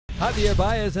Javier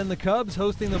Baez and the Cubs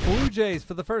hosting the Blue Jays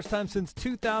for the first time since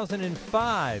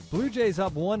 2005. Blue Jays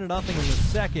up 1-0 in the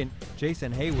second.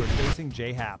 Jason Hayward facing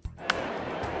J. Happ.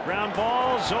 Ground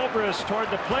ball, Zobrist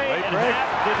toward the plate, and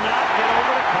Happ did not get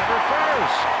over to cover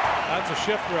first. That's a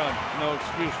shift run. No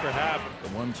excuse for Happ. The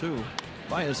 1-2.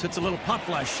 Baez hits a little pop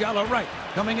fly, shallow right.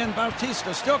 Coming in,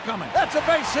 Bautista still coming. That's a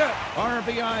base hit.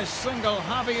 RBI single,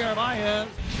 Javier Baez.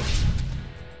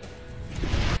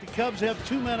 The Cubs have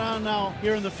 2 men on now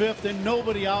here in the 5th, and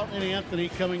nobody out, and Anthony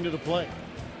coming to the plate.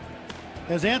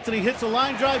 As Anthony hits a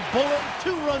line drive bullet,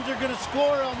 2 runs are going to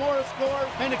score. Almora scores,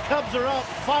 and the Cubs are up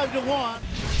 5-1.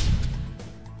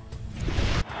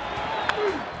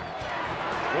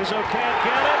 Rizzo can't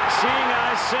get it. Seeing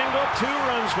eye single, 2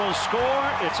 runs will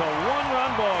score. It's a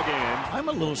 1-run ball game. I'm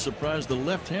a little surprised the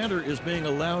left-hander is being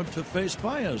allowed to face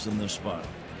Baez in this spot.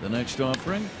 The next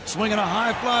offering, swinging a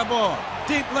high fly ball,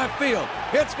 deep left field.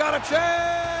 It's got a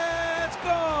chance,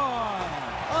 gone.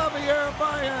 Javier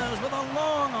Baez with a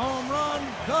long home run.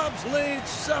 Cubs lead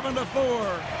 7-4.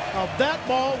 Now that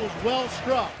ball was well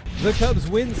struck. The Cubs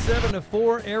win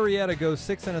 7-4. Arrieta goes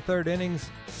 6 1/3 innings,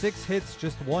 6 hits,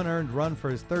 just 1 earned run for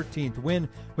his 13th win.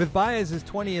 With Baez's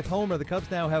 20th homer, the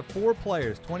Cubs now have 4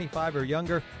 players, 25 or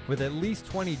younger, with at least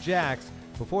 20 jacks.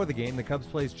 Before the game, the Cubs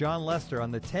placed John Lester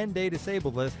on the 10-day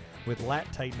disabled list with lat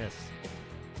tightness.